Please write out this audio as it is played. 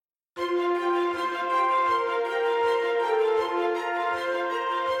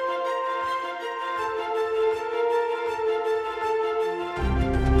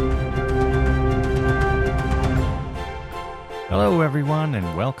Hello, everyone,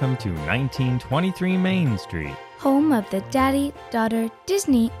 and welcome to 1923 Main Street. Home of the Daddy-Daughter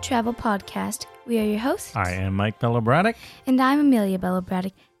Disney Travel Podcast. We are your hosts. I am Mike Bello-Braddock. And I'm Amelia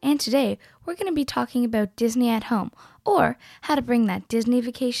Bello-Braddock. And today, we're going to be talking about Disney at home, or how to bring that Disney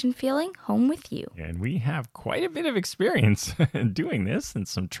vacation feeling home with you. And we have quite a bit of experience doing this and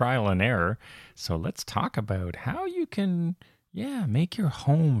some trial and error. So let's talk about how you can, make your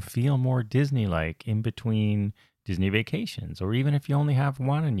home feel more Disney-like in between Disney vacations. Or even if you only have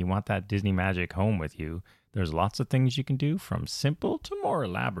one and you want that Disney magic home with you, there's lots of things you can do from simple to more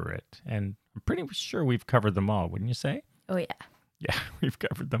elaborate. And I'm pretty sure we've covered them all, wouldn't you say? Oh, yeah. Yeah, we've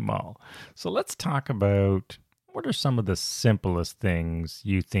covered them all. So let's talk about what are some of the simplest things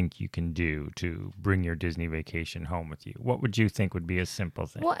you think you can do to bring your Disney vacation home with you? What would you think would be a simple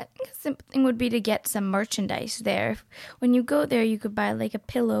thing? Well, I think a simple thing would be to get some merchandise there. When you go there, you could buy like a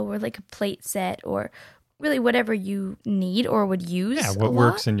pillow or like a plate set or really whatever you need or would use. Yeah, what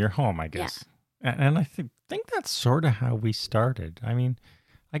works in your home, I guess. Yeah. And I think that's sort of how we started. I mean,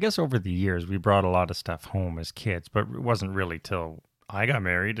 I guess over the years, we brought a lot of stuff home as kids, but it wasn't really till I got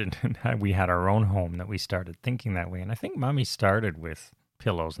married and we had our own home that we started thinking that way. And I think Mommy started with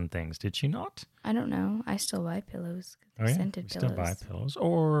pillows and things. Did she not? I don't know. I still buy pillows. Scented pillows. Still buy pillows.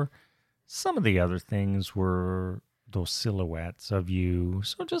 Or some of the other things were those silhouettes of you.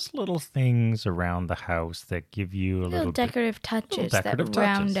 So just little things around the house that give you little decorative touches that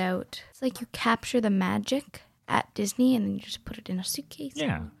round out. It's like you capture the magic at Disney and then you just put it in a suitcase.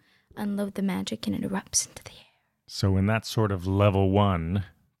 Yeah. Unload the magic and it erupts into the air. So in that sort of level one,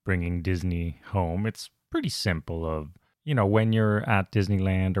 bringing Disney home, it's pretty simple of, when you're at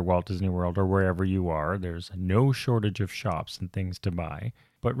Disneyland or Walt Disney World or wherever you are, there's no shortage of shops and things to buy.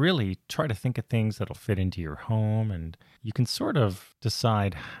 But really try to think of things that'll fit into your home, and you can sort of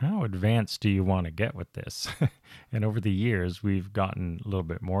decide how advanced do you want to get with this. And over the years, we've gotten a little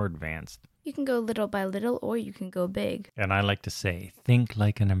bit more advanced. You can go little by little or you can go big. And I like to say, think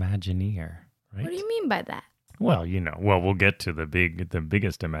like an Imagineer, right? What do you mean by that? Well, we'll get to the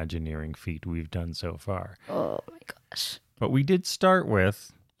biggest Imagineering feat we've done so far. Oh my gosh. But we did start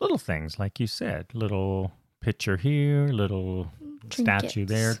with little things, like you said, little picture here, little statue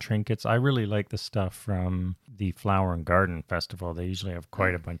there, trinkets. I really like the stuff from the Flower and Garden Festival. They usually have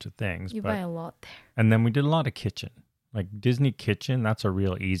quite a bunch of things. You buy a lot there. And then we did a lot of kitchen. Like Disney Kitchen, that's a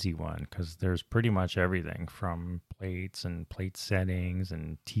real easy one because there's pretty much everything from plates and plate settings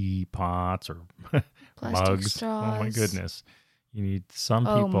and teapots or mugs. Straws. Oh my goodness. Some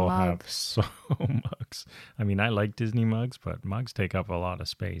people have so mugs. I mean, I like Disney mugs, but mugs take up a lot of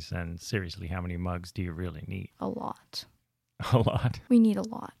space. And seriously, how many mugs do you really need? A lot. A lot. We need a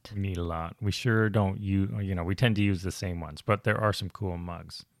lot. We need a lot. We sure don't we tend to use the same ones, but there are some cool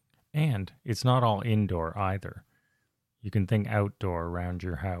mugs. And it's not all indoor either. You can think outdoor around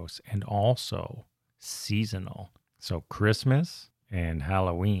your house and also seasonal. So Christmas and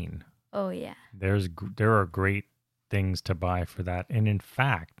Halloween. Oh, yeah. There are great things to buy for that. And in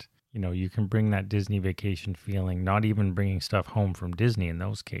fact, you can bring that Disney vacation feeling, not even bringing stuff home from Disney in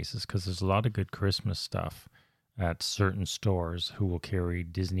those cases, because there's a lot of good Christmas stuff at certain stores who will carry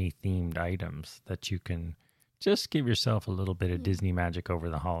Disney-themed items that you can just give yourself a little bit of Disney magic over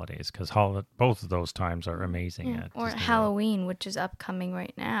the holidays, because both of those times are amazing at or Disney Halloween, which is upcoming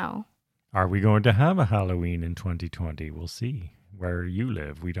right now. Are we going to have a Halloween in 2020? We'll see. Where you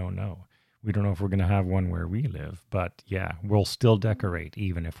live, we don't know. We don't know if we're going to have one where we live, but yeah, we'll still decorate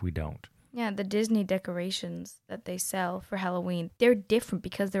even if we don't. Yeah, the Disney decorations that they sell for Halloween, they're different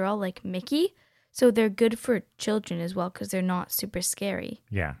because they're all like Mickey, so they're good for children as well because they're not super scary.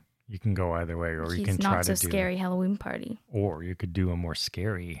 Yeah. You can go either way, or you can try to do... Not so scary Halloween party. Or you could do a more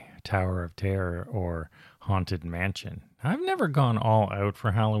scary Tower of Terror or Haunted Mansion. I've never gone all out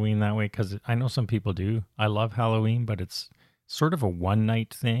for Halloween that way, because I know some people do. I love Halloween, but it's sort of a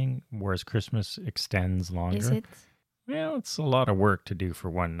one-night thing, whereas Christmas extends longer. Is it? Well, it's a lot of work to do for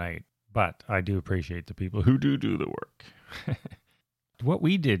one night, but I do appreciate the people who do the work. What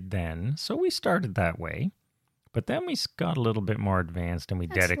we did then, so we started that way. But then we got a little bit more advanced and we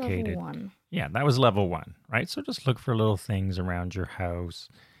dedicated. Level 1. Yeah, that was level 1, right? So just look for little things around your house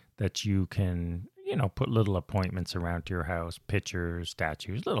that you can, put little appointments around your house, pictures,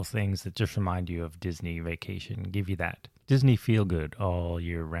 statues, little things that just remind you of Disney vacation, give you that Disney feel good all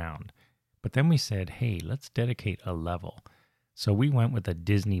year round. But then we said, hey, let's dedicate a level. So we went with a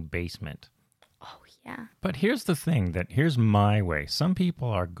Disney basement. Oh, yeah. But here's the thing, here's my way. Some people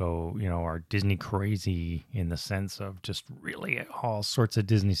are Disney crazy in the sense of just really all sorts of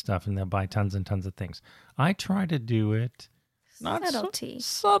Disney stuff, and they'll buy tons and tons of things. I try to do it Not Subtlety.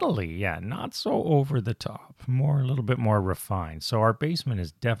 Subtly, yeah. Not so over the top. More, a little bit more refined. So our basement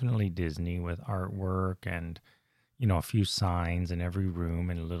is definitely Disney with artwork and, a few signs in every room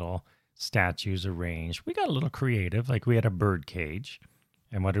and little statues arranged. We got a little creative. Like we had a bird cage.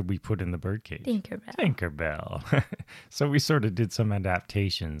 And what did we put in the bird cage? Tinkerbell. Tinkerbell. So we sort of did some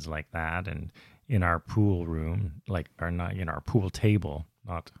adaptations like that. And in our pool room, not in our pool table,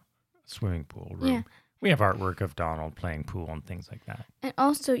 not swimming pool room. Yeah. We have artwork of Donald playing pool and things like that. And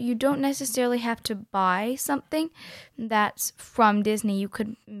also, you don't necessarily have to buy something that's from Disney. You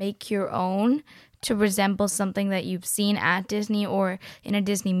could make your own to resemble something that you've seen at Disney or in a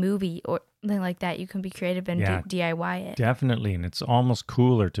Disney movie or something like that. You can be creative and DIY it. Definitely. And it's almost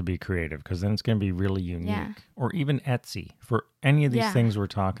cooler to be creative because then it's going to be really unique. Yeah. Or even Etsy. For any of these things we're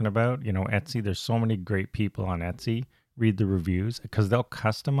talking about, Etsy, there's so many great people on Etsy. Read the reviews because they'll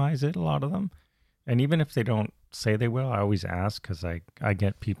customize it, a lot of them. And even if they don't say they will, I always ask because I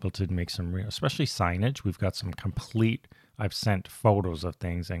get people to make some real, especially signage. We've got some I've sent photos of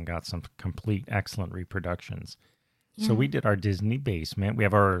things and got some complete excellent reproductions. Yeah. So we did our Disney basement. We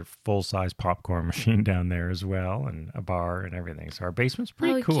have our full-size popcorn machine down there as well and a bar and everything. So our basement's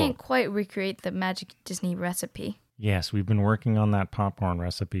pretty cool. You can't quite recreate the Magic Disney recipe. Yes, we've been working on that popcorn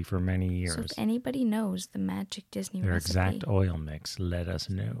recipe for many years. So if anybody knows the Magic Disney recipe. Their exact oil mix, let us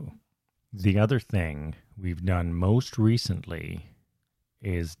know. The other thing we've done most recently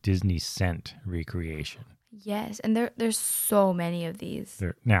is Disney scent recreation. Yes, and there's so many of these.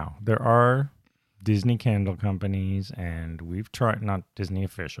 There are Disney candle companies, and we've tried, not Disney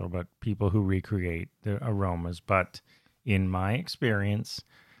official, but people who recreate the aromas. But in my experience,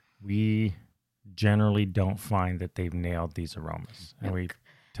 we generally don't find that they've nailed these aromas. And we've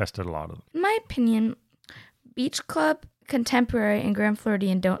tested a lot of them. In my opinion, Beach Club, Contemporary, and Grand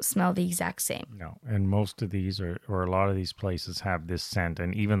Floridian don't smell the exact same. No, and most of these or a lot of these places have this scent,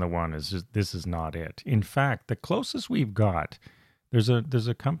 and even the one is just, this is not it. In fact, the closest we've got, there's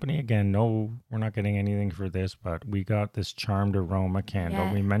a company, again, no, we're not getting anything for this, but we got this Charmed Aroma candle.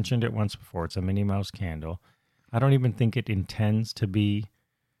 Yeah. We mentioned it once before. It's a Minnie Mouse candle. I don't even think it intends to be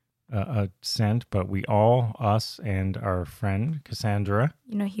a scent, but we all, us and our friend Cassandra,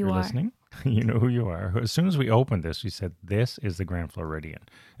 you know who you are listening. You know who you are. As soon as we opened this, we said, this is the Grand Floridian.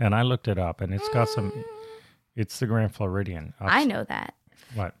 And I looked it up, and it's got it's the Grand Floridian. I know that.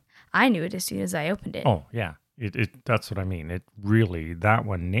 What? I knew it as soon as I opened it. Oh, yeah. That's what I mean. It really, that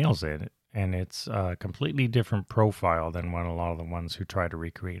one nails it. And it's a completely different profile than a lot of the ones who try to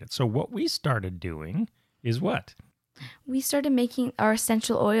recreate it. So what we started doing is what? We started making our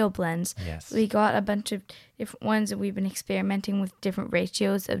essential oil blends. Yes. We got a bunch of different ones, and we've been experimenting with different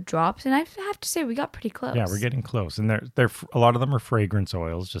ratios of drops. And I have to say, we got pretty close. Yeah, we're getting close. And they're a lot of them are fragrance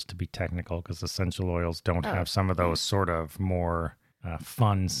oils, just to be technical, because essential oils don't have some of those sort of more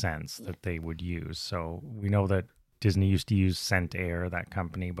fun scents that they would use. So we know that Disney used to use Scent Air, that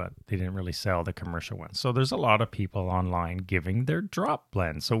company, but they didn't really sell the commercial ones. So there's a lot of people online giving their drop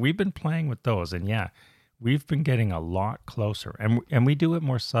blends. So we've been playing with those. And yeah, we've been getting a lot closer, and we do it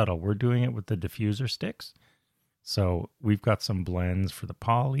more subtle. We're doing it with the diffuser sticks. So we've got some blends for the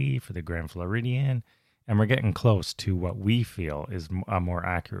Poly, for the Grand Floridian, and we're getting close to what we feel is a more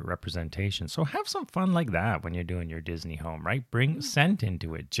accurate representation. So have some fun like that when you're doing your Disney home, right? Bring scent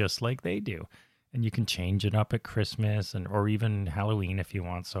into it just like they do. And you can change it up at Christmas or even Halloween if you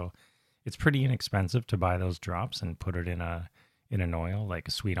want. So it's pretty inexpensive to buy those drops and put it in an oil, like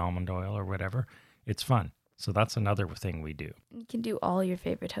a sweet almond oil or whatever. It's fun. So that's another thing we do. You can do all your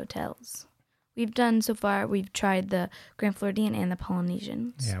favorite hotels. We've tried the Grand Floridian and the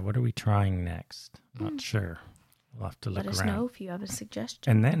Polynesians. Yeah, what are we trying next? Not sure. We'll have to look around. Let us know if you have a suggestion.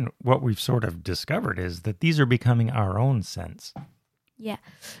 And then what we've sort of discovered is that these are becoming our own scents. Yeah.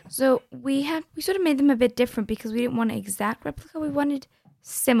 So we sort of made them a bit different because we didn't want an exact replica. We wanted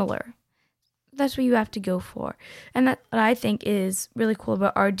similar. That's what you have to go for. And that what I think is really cool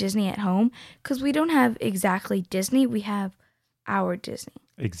about our Disney at home, because we don't have exactly Disney, we have our Disney.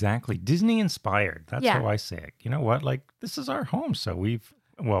 Exactly. Disney inspired. That's how I say it. You know what? Like, this is our home. So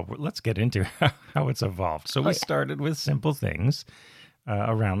let's get into how it's evolved. So we started with simple things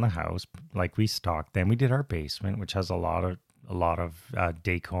around the house, like we stocked. Then we did our basement, which has a lot of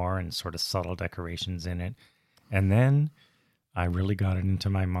decor and sort of subtle decorations in it. And then I really got it into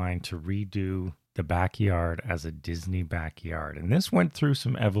my mind to redo the backyard as a Disney backyard. And this went through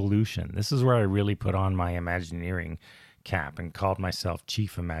some evolution. This is where I really put on my Imagineering cap and called myself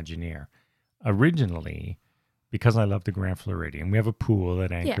Chief Imagineer. Originally, because I love the Grand Floridian, we have a pool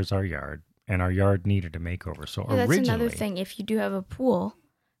that anchors our yard, and our yard needed a makeover. So originally, that's another thing. If you do have a pool,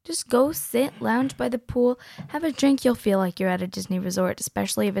 Just go sit, lounge by the pool, have a drink. You'll feel like you're at a Disney resort,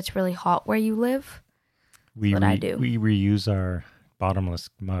 especially if it's really hot where you live. That's what I do. We reuse our bottomless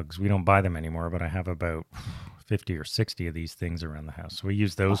mugs. We don't buy them anymore, but I have about 50 or 60 of these things around the house. So we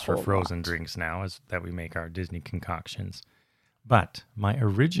use those for frozen drinks now as that we make our Disney concoctions. But my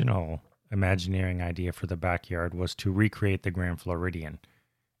original Imagineering idea for the backyard was to recreate the Grand Floridian.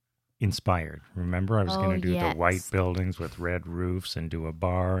 Inspired. Remember, I was going to do the white buildings with red roofs and do a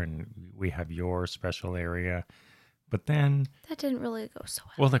bar, and we have your special area. But then... that didn't really go so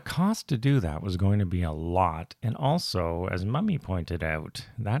well. Well, the cost to do that was going to be a lot. And also, as Mummy pointed out,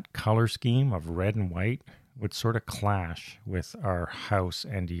 that color scheme of red and white would sort of clash with our house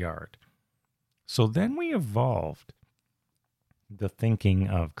and yard. So then we evolved the thinking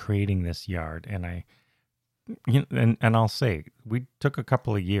of creating this yard, and I'll say, we took a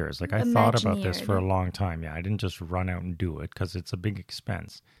couple of years. Like, I thought about this for a long time. Yeah, I didn't just run out and do it because it's a big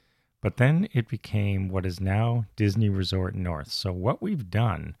expense. But then it became what is now Disney Resort North. So what we've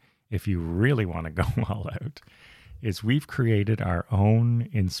done, if you really want to go all out, is we've created our own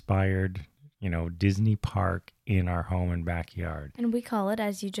inspired, Disney park in our home and backyard. And we call it,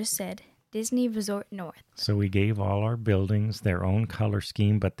 as you just said, Disney Resort North. So we gave all our buildings their own color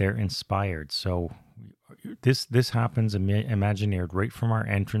scheme, but they're inspired. So this happens Imagineered right from our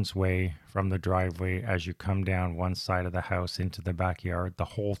entranceway, from the driveway as you come down one side of the house into the backyard. The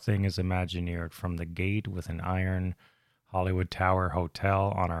whole thing is Imagineered from the gate with an iron Hollywood Tower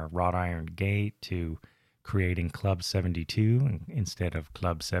Hotel on our wrought iron gate to creating Club 72 instead of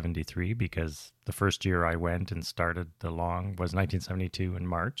Club 73, because the first year I went and started was 1972 in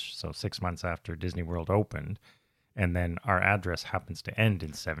March, so 6 months after Disney World opened, and then our address happens to end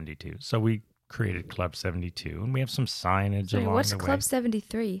in 72. So we created Club 72, and we have some signage along the way. What's Club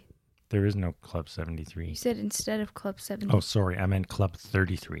 73? There is no Club 73. You said instead of Club 70. Oh, sorry, I meant Club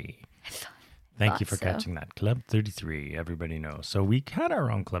 33. Thank you for catching that. Club 33, everybody knows. So we had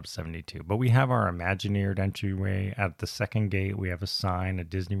our own Club 72, but we have our Imagineered entryway. At the second gate, we have a sign at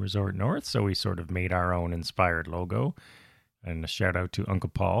Disney Resort North, so we sort of made our own inspired logo. And a shout out to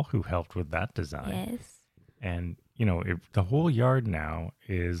Uncle Paul, who helped with that design. Yes. And, the whole yard now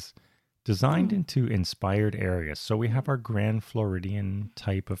is designed into inspired areas. So we have our Grand Floridian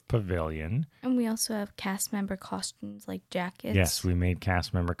type of pavilion. And we also have cast member costumes like jackets. Yes, we made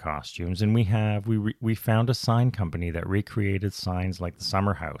cast member costumes. And we found a sign company that recreated signs like the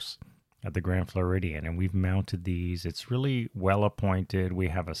Summer House at the Grand Floridian. And we've mounted these. It's really well appointed. We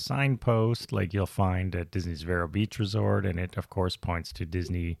have a signpost like you'll find at Disney's Vero Beach Resort. And it, of course, points to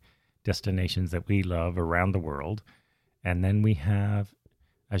Disney destinations that we love around the world. And then we have...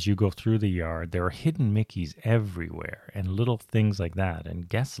 as you go through the yard, there are hidden Mickeys everywhere and little things like that. And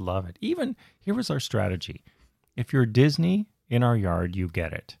guests love it. Even, here was our strategy. If you're Disney in our yard, you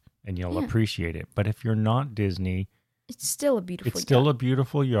get it and you'll appreciate it. But if you're not Disney... it's still a beautiful yard. It's still a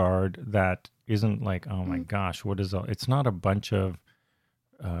beautiful yard that isn't like, oh my gosh, what is... it's not a bunch of,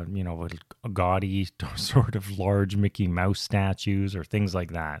 gaudy sort of large Mickey Mouse statues or things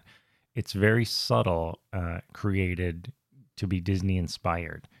like that. It's very subtle, created... to be Disney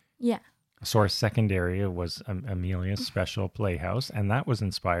inspired. Yeah. So our second area was Amelia's Special Playhouse, and that was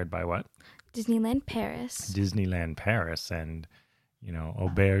inspired by what? Disneyland Paris. Disneyland Paris, and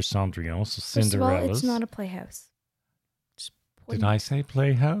Auberge Cendrillon, so Cinderella's. First of all, it's not a playhouse. Did I say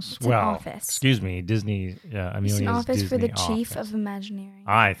playhouse? It's an office. Excuse me, Disney. Amelia's it's an office Disney for the office. chief of Imagineering.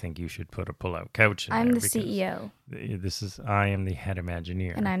 I think you should put a pull-out couch in I'm there. the CEO. I am the head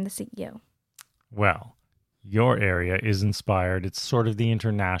Imagineer. And I'm the CEO. Well, your area is inspired. It's sort of the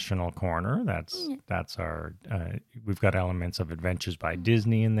international corner. That's our. We've got elements of Adventures by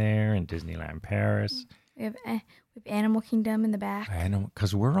Disney in there, and Disneyland Paris. We have Animal Kingdom in the back.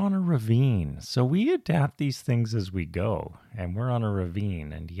 Because we're on a ravine, so we adapt these things as we go, and we're on a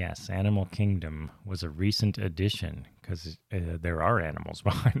ravine. And yes, Animal Kingdom was a recent addition because there are animals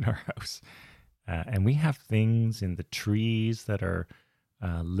behind our house, and we have things in the trees that are.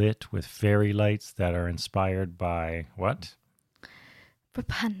 Lit with fairy lights that are inspired by what?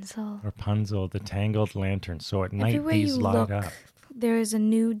 Rapunzel, the tangled lantern. So at night these light up. There is a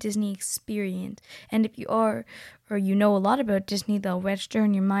new Disney experience. And if you are, or you know a lot about Disney, they'll register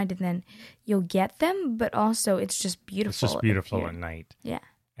in your mind and then you'll get them. But also it's just beautiful. It's just beautiful at night. Yeah.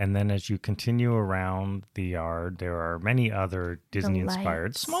 And then as you continue around the yard, there are many other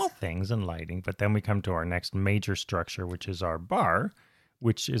Disney-inspired small things and lighting. But then we come to our next major structure, which is our bar,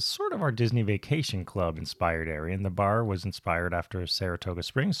 which is sort of our Disney Vacation Club inspired area. And the bar was inspired after Saratoga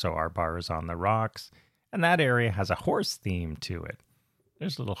Springs, so our bar is on the rocks. And that area has a horse theme to it.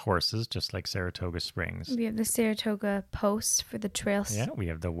 There's little horses, just like Saratoga Springs. We have the Saratoga posts for the trails. Yeah, we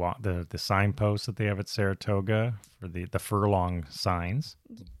have the signposts that they have at Saratoga for the furlong signs.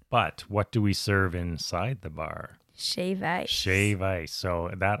 But what do we serve inside the bar? Shave ice. Shave ice.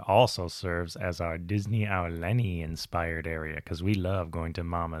 So that also serves as our Disney Aulani inspired area because we love going to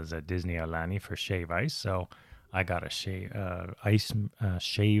Mama's at Disney Aulani for shave ice. So I got a shave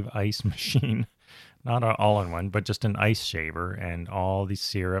ice machine, not an all-in-one, but just an ice shaver and all these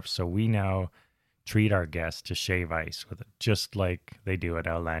syrups. So we now treat our guests to shave ice with it, just like they do at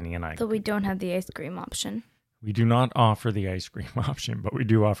Aulani and I. So we don't have the ice cream option. We do not offer the ice cream option, but we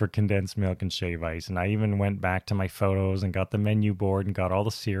do offer condensed milk and shave ice. And I even went back to my photos and got the menu board and got all the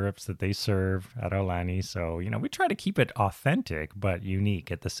syrups that they serve at Aulani. So, we try to keep it authentic, but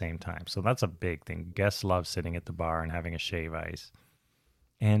unique at the same time. So that's a big thing. Guests love sitting at the bar and having a shave ice.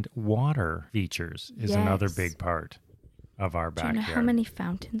 And water features is another big part of our backyard. Do you know how many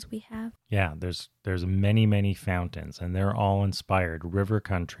fountains we have? Yeah, there's many, many fountains, and they're all inspired. River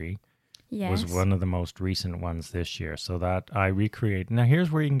Country was one of the most recent ones this year. So that I recreate. Now,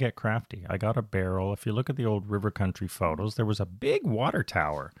 here's where you can get crafty. I got a barrel. If you look at the old River Country photos, there was a big water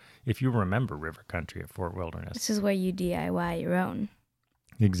tower, if you remember River Country at Fort Wilderness. This is where you DIY your own.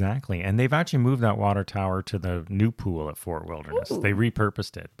 Exactly. And they've actually moved that water tower to the new pool at Fort Wilderness. Ooh. They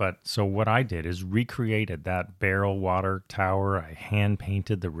repurposed it. But so what I did is recreated that barrel water tower. I hand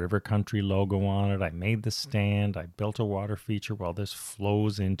painted the River Country logo on it. I made the stand. I built a water feature while this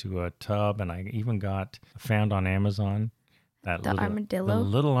flows into a tub. And I even found on Amazon that the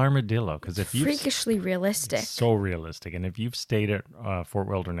little armadillo. Because if you freakishly realistic. So realistic. And if you've stayed at Fort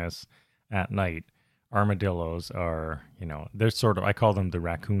Wilderness at night, armadillos are, they're sort of, I call them the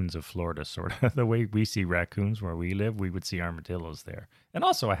raccoons of Florida, sort of. The way we see raccoons where we live, we would see armadillos there. And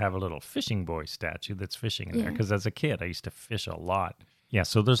also I have a little fishing boy statue that's fishing in there because as a kid, I used to fish a lot. Yeah,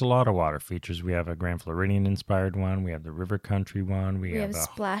 so there's a lot of water features. We have a Grand Floridian inspired one. We have the River Country one. We have a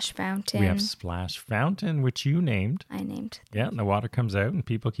splash fountain. We have Splash Fountain, which you named. I named. Yeah, and the water comes out, and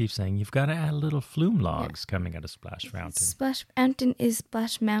people keep saying you've got to add little flume logs coming out of Splash Fountain. Splash Fountain is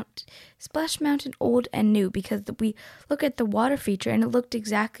Splash Mountain old and new because we look at the water feature and it looked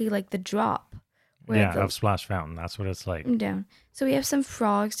exactly like the drop. Of Splash Fountain. That's what it's like. Down. So we have some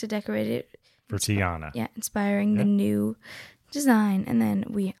frogs to decorate it. For Tiana. Yeah, inspiring the new design. And then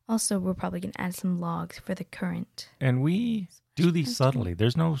we're probably going to add some logs for the current. And we do these subtly.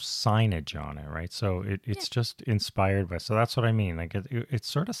 There's no signage on it, right? So it's just inspired by. So that's what I mean. Like it's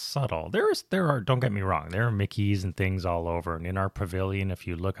sort of subtle. There are. Don't get me wrong. There are Mickeys and things all over. And in our pavilion, if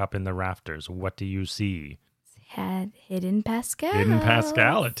you look up in the rafters, what do you see? Had Hidden Pascal. Hidden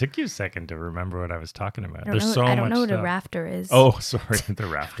Pascal. It took you a second to remember what I was talking about. I don't know what a rafter is. Oh, sorry. The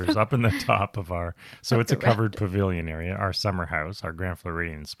rafters up in the top of our... So it's a covered pavilion area. Our summer house, our Grand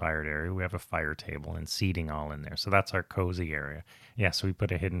Floridian inspired area. We have a fire table and seating all in there. So that's our cozy area. Yeah, so we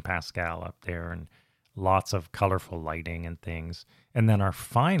put a Hidden Pascal up there and lots of colorful lighting and things. And then our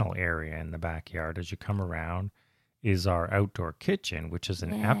final area in the backyard, as you come around, is our outdoor kitchen, which is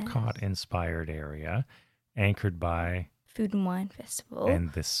an Epcot inspired area. Anchored by Food and Wine Festival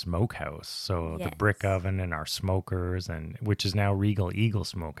and the smokehouse. So the brick oven and our smokers, and which is now Regal Eagle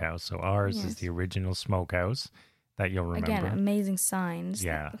Smokehouse. So ours is the original smokehouse that you'll remember. Again, amazing signs.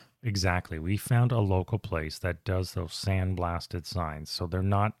 Yeah, exactly. We found a local place that does those sandblasted signs. So they're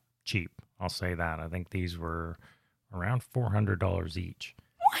not cheap. I'll say that. I think these were around $400 each.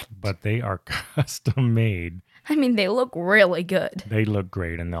 What? But they are custom made. I mean, they look really good. They look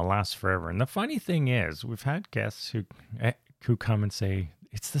great, and they'll last forever. And the funny thing is, we've had guests who come and say,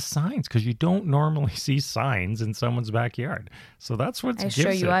 it's the signs, because you don't normally see signs in someone's backyard. So that's what gives it. I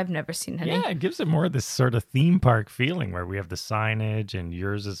assure you, I've never seen any. Yeah, it gives it more of this sort of theme park feeling where we have the signage, and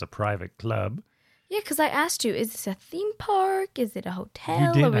yours is a private club. Yeah, because I asked you, is this a theme park? Is it a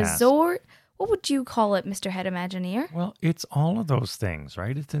hotel, a resort? What would you call it, Mr. Head Imagineer? Well, it's all of those things,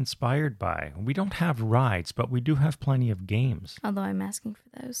 right? It's inspired by. We don't have rides, but we do have plenty of games. Although I'm asking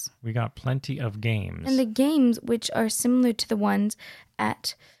for those. We got plenty of games. And the games, which are similar to the ones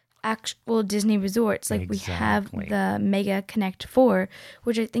at actual Disney resorts. Like we have the Mega Connect 4,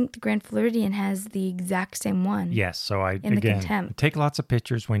 which I think the Grand Floridian has the exact same one. Yes, so take lots of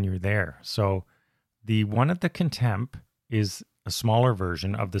pictures when you're there. So the one at the Contempt is a smaller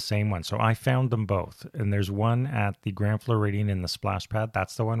version of the same one. So I found them both. And there's one at the Grand Floridian in the splash pad.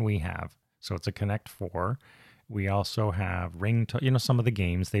 That's the one we have. So it's a Connect 4. We also have some of the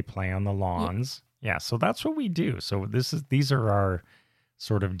games they play on the lawns. Yeah, so that's what we do. So these are our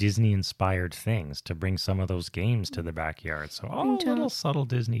sort of Disney-inspired things to bring some of those games to the backyard. So all little subtle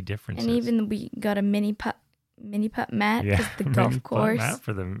Disney differences. And even we got a mini putt mat Yeah, because the mini golf putt course. mat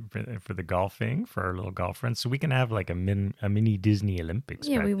for the golfing for our little golf friends, so we can have like a mini Disney Olympics.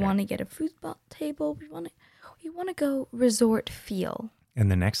 Yeah, back we there. want to get a foosball table. We want to go resort feel. And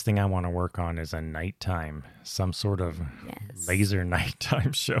the next thing I want to work on is a nighttime, some sort of laser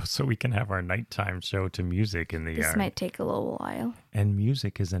nighttime show, so we can have our nighttime show to music in the This yard. might take a little while. And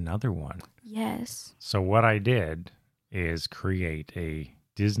music is another one. Yes. So what I did is create a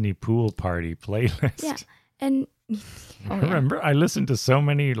Disney pool party playlist. Yeah. And Remember, I listened to so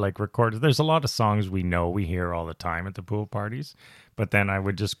many like recorded. There's a lot of songs we hear all the time at the pool parties, but then I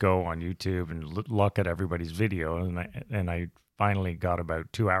would just go on YouTube and look at everybody's video, and I finally got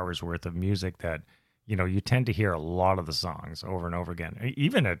about 2 hours worth of music that, you know, you tend to hear a lot of the songs over and over again.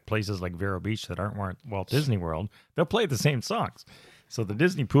 Even at places like Vero Beach that aren't Walt Disney World, they'll play the same songs. So the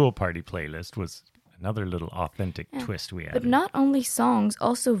Disney Pool Party playlist was another little authentic twist we had. But not only songs,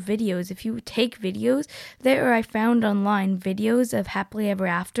 also videos. If you take videos, I found online videos of Happily Ever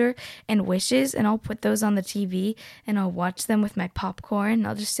After and Wishes, and I'll put those on the TV and I'll watch them with my popcorn.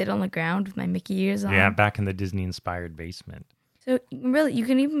 I'll just sit on the ground with my Mickey ears on. Yeah, back in the Disney-inspired basement. So really, you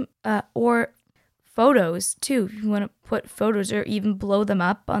can even, or photos too, if you want to put photos or even blow them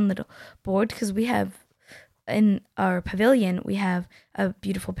up on the board, because we have, in our pavilion, we have a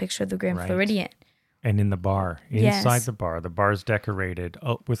beautiful picture of the Grand Floridian. And in the bar, inside the bar's decorated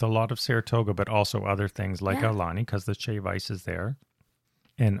with a lot of Saratoga, but also other things like Aulani, because the shave ice is there.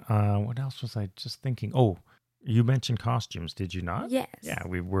 And what else was I just thinking? Oh, you mentioned costumes, did you not? Yes. Yeah,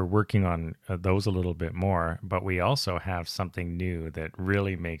 we were working on those a little bit more, but we also have something new that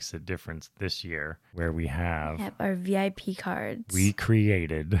really makes a difference this year, where we have our VIP cards. We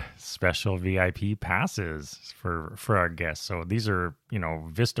created special VIP passes for our guests. So these are, you know,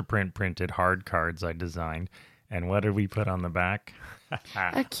 Vistaprint printed hard cards I designed. And what did we put on the back?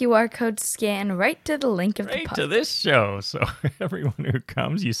 A QR code scan right to the link of the Right park. to this show. So everyone who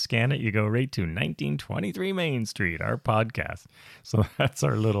comes, you scan it, you go right to 1923 Main Street, our podcast. So that's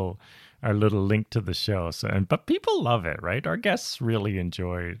our little link to the show. So, but people love it, right? Our guests really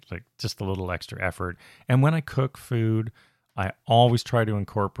enjoy like just a little extra effort. And when I cook food, I always try to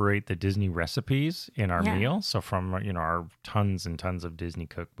incorporate the Disney recipes in our meal. So from, you know, our tons and tons of Disney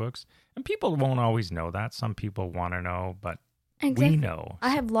cookbooks. And people won't always know that. Some people want to know, but we know. I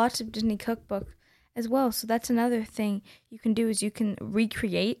have lots of Disney cookbook as well. So that's another thing you can do is you can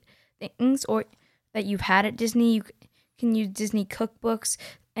recreate things or that you've had at Disney. You can use Disney cookbooks,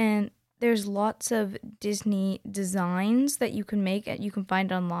 and there's lots of Disney designs that you can make. You can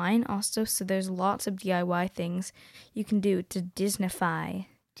find online also. So there's lots of DIY things you can do to Disneyfy.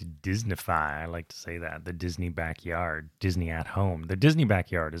 To Disneyfy, I like to say that. The Disney backyard, Disney at home. The Disney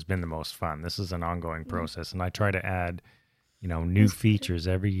backyard has been the most fun. This is an ongoing process, and I try to add, you know, new features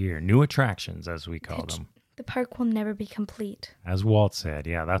every year, new attractions, as we call them. The park will never be complete. As Walt said,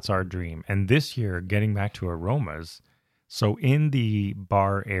 yeah, that's our dream. And this year, getting back to aromas, so in the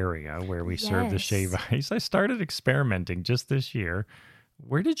bar area where we serve the shave ice, I started experimenting just this year.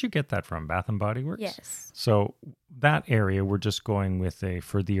 Where did you get that from? Bath and Body Works? Yes. So that area, we're just going with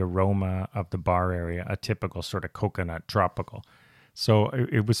for the aroma of the bar area, a typical sort of coconut tropical. So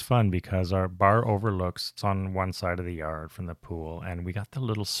it was fun because our bar overlooks, it's on one side of the yard from the pool, and we got the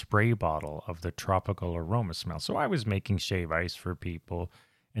little spray bottle of the tropical aroma smell. So I was making shave ice for people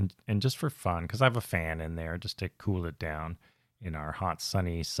and just for fun, because I have a fan in there just to cool it down in our hot,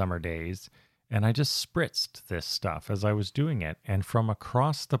 sunny summer days. And I just spritzed this stuff as I was doing it. And from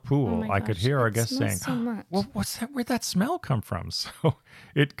across the pool, I could hear our guests saying, well, what's that? Where'd that smell come from? So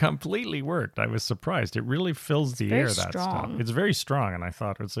it completely worked. I was surprised. It really fills the air, that stuff. It's very strong. And I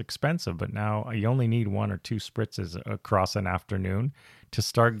thought it's expensive, but now you only need 1 or 2 spritzes across an afternoon to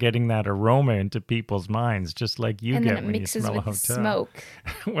start getting that aroma into people's minds, just like you get when you smell a hotel. Smoke.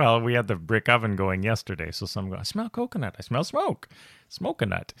 Well, we had the brick oven going yesterday. So some go, I smell coconut. I smell smoke.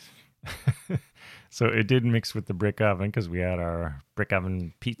 Smoke-a-nut. So it did mix with the brick oven because we had our brick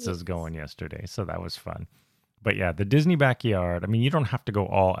oven pizzas going yesterday. So that was fun. But yeah, the Disney backyard, I mean, you don't have to go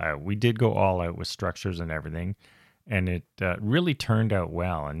all out. We did go all out with structures and everything. And it really turned out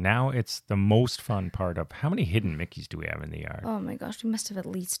well. And now it's the most fun part of how many hidden Mickeys do we have in the yard? Oh my gosh, we must have at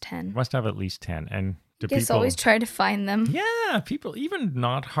least 10. Must have at least 10. And I guess always try to find them. Yeah, people, even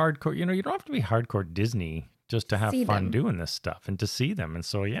not hardcore, you know, you don't have to be hardcore Disney just to have fun doing this stuff and to see them. And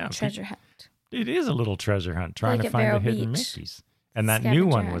so, yeah. Treasure hunt. It is a little treasure hunt, trying to find the hidden Mickeys. And that new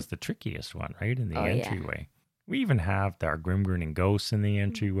one was the trickiest one, right? In the entryway. Yeah. We even have our Grim Grinning Ghosts in the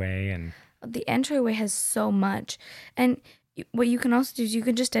entryway. And the entryway has so much. And what you can also do is you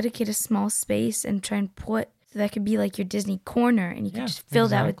can just dedicate a small space and try and put So that could be like your Disney corner, and you could Yeah, just fill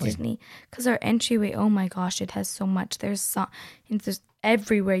that with exactly. Disney. Because our entryway, oh my gosh, it has so much. There's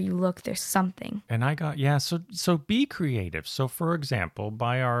everywhere you look, there's something. And I got, yeah, so be creative. So for example,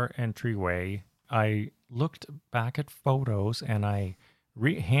 by our entryway, I looked back at photos and I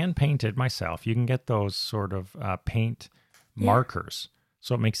hand painted myself. You can get those sort of paint markers.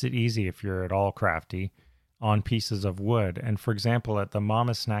 So it makes it easy if you're at all crafty on pieces of wood. And for example, at the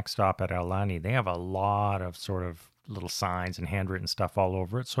Mama Snack Stop at Aulani, they have a lot of sort of little signs and handwritten stuff all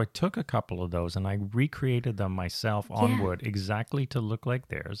over it. So I took a couple of those and I recreated them myself on wood exactly to look like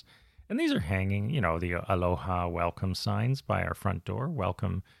theirs. And these are hanging, the Aloha welcome signs by our front door.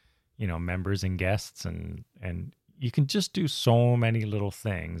 Welcome, members and guests. And you can just do so many little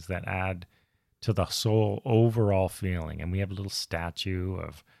things that add to the whole overall feeling. And we have a little statue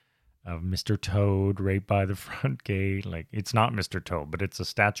of Mr. Toad right by the front gate. Like, it's not Mr. Toad, but it's a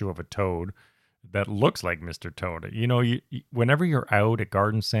statue of a toad that looks like Mr. Toad. Whenever you're out at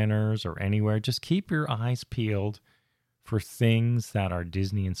garden centers or anywhere, just keep your eyes peeled for things that are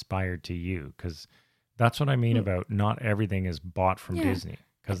Disney inspired to you, because that's what I mean about not everything is bought from Disney,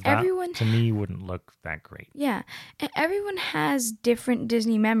 because that to me wouldn't look that great. Yeah, and everyone has different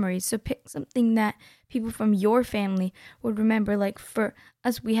Disney memories, so pick something that people from your family would remember. Like for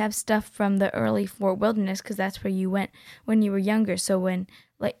us, we have stuff from the early Fort Wilderness, because that's where you went when you were younger. So when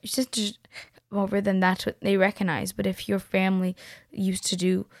like your sisters over, then that's what they recognize. But if your family used to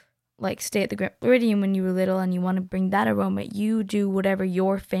do like stay at the Grand Floridian when you were little and you want to bring that aroma, you do whatever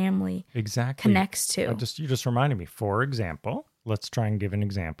your family connects to. You just reminded me. For example, let's try and give an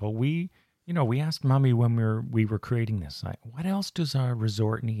example. We asked Mommy when we were creating this, like, what else does our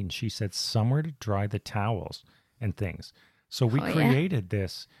resort need? And she said somewhere to dry the towels and things. So we created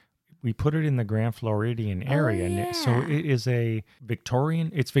this. We put it in the Grand Floridian area. So it is it's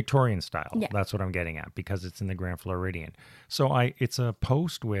Victorian style. Yeah. That's what I'm getting at, because it's in the Grand Floridian. So it's a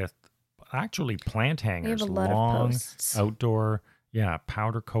post with actually plant hangers, we have a lot long of posts. Outdoor,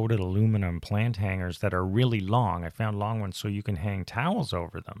 powder-coated aluminum plant hangers that are really long. I found long ones so you can hang towels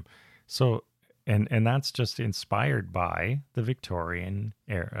over them. So, and that's just inspired by the Victorian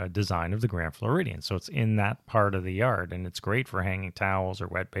design of the Grand Floridian. So it's in that part of the yard, and it's great for hanging towels or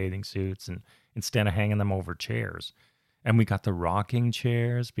wet bathing suits, and instead of hanging them over chairs. And we got the rocking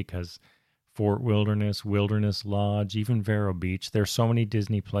chairs because Fort Wilderness, Wilderness Lodge, even Vero Beach, there's so many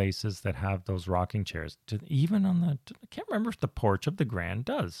Disney places that have those rocking chairs. Even I can't remember if the porch of the Grand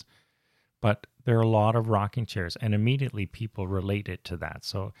does, but there are a lot of rocking chairs, and immediately people relate it to that.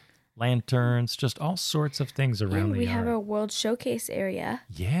 So lanterns, just all sorts of things around the yard. We have our World Showcase area.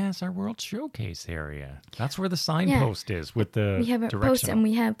 Yes, our World Showcase area. That's where the signpost is with the we have a post, and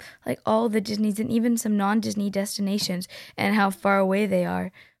we have like all the Disneys and even some non-Disney destinations and how far away they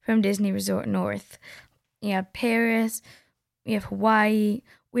are from Disney Resort North. We have Paris, we have Hawaii,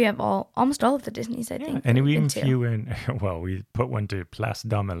 we have almost all of the Disneys, I think. And we even flew in. Well, we put one to Place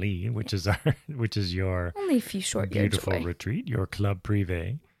d'Amélie, which is your only a few short beautiful retreat, your club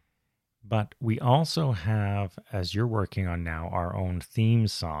privé. But we also have, as you're working on now, our own theme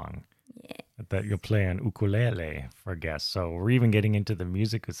song that you'll play on ukulele for guests. So we're even getting into the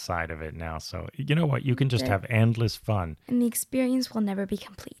music side of it now. So you know what? You can just have endless fun. And the experience will never be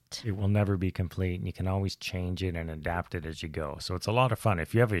complete. It will never be complete, and you can always change it and adapt it as you go. So it's a lot of fun.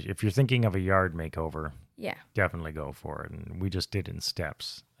 If you're thinking of a yard makeover, definitely go for it. And we just did it in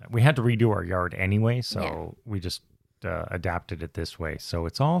steps. We had to redo our yard anyway, so we just adapted it this way. So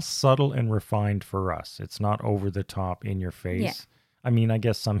it's all subtle and refined for us. It's not over the top, in your face. Yeah. I mean, I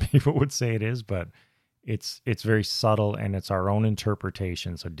guess some people would say it is, but it's very subtle, and it's our own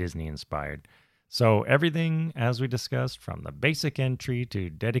interpretation, so Disney inspired. So everything, as we discussed, from the basic entry to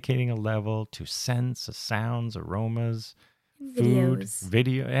dedicating a level to scents, sounds, aromas, food,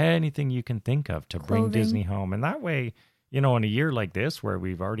 video, anything you can think of to bring Disney home. And that way, in a year like this where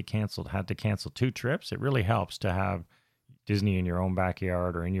we've already had to cancel 2 trips, it really helps to have Disney in your own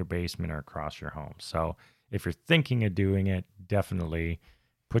backyard or in your basement or across your home. So if you're thinking of doing it, definitely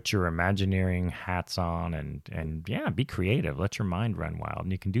put your Imagineering hats on and be creative. Let your mind run wild,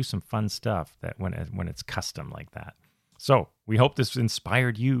 and you can do some fun stuff that when it's custom like that. So we hope this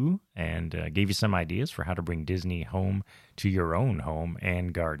inspired you and gave you some ideas for how to bring Disney home to your own home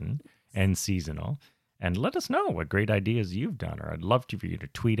and garden and seasonal. And let us know what great ideas you've done, or I'd love for you to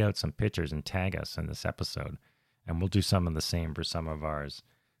tweet out some pictures and tag us in this episode, and we'll do some of the same for some of ours.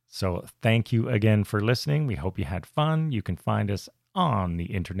 So thank you again for listening. We hope you had fun. You can find us on the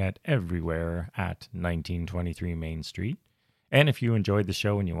internet everywhere at 1923 Main Street. And if you enjoyed the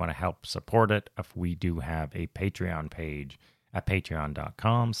show and you want to help support it, we do have a Patreon page at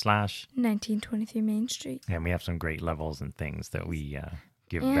patreon.com/ 1923 Main Street. And we have some great levels and things that we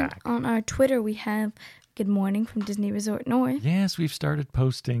give And back. on our Twitter, we have Good Morning from Disney Resort North. Yes, we've started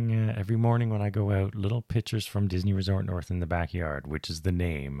posting every morning when I go out little pictures from Disney Resort North in the backyard, which is the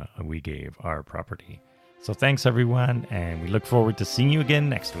name we gave our property. So thanks, everyone, and we look forward to seeing you again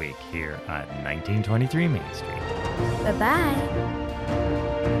next week here at 1923 Main Street.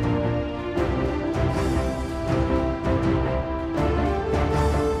 Bye-bye.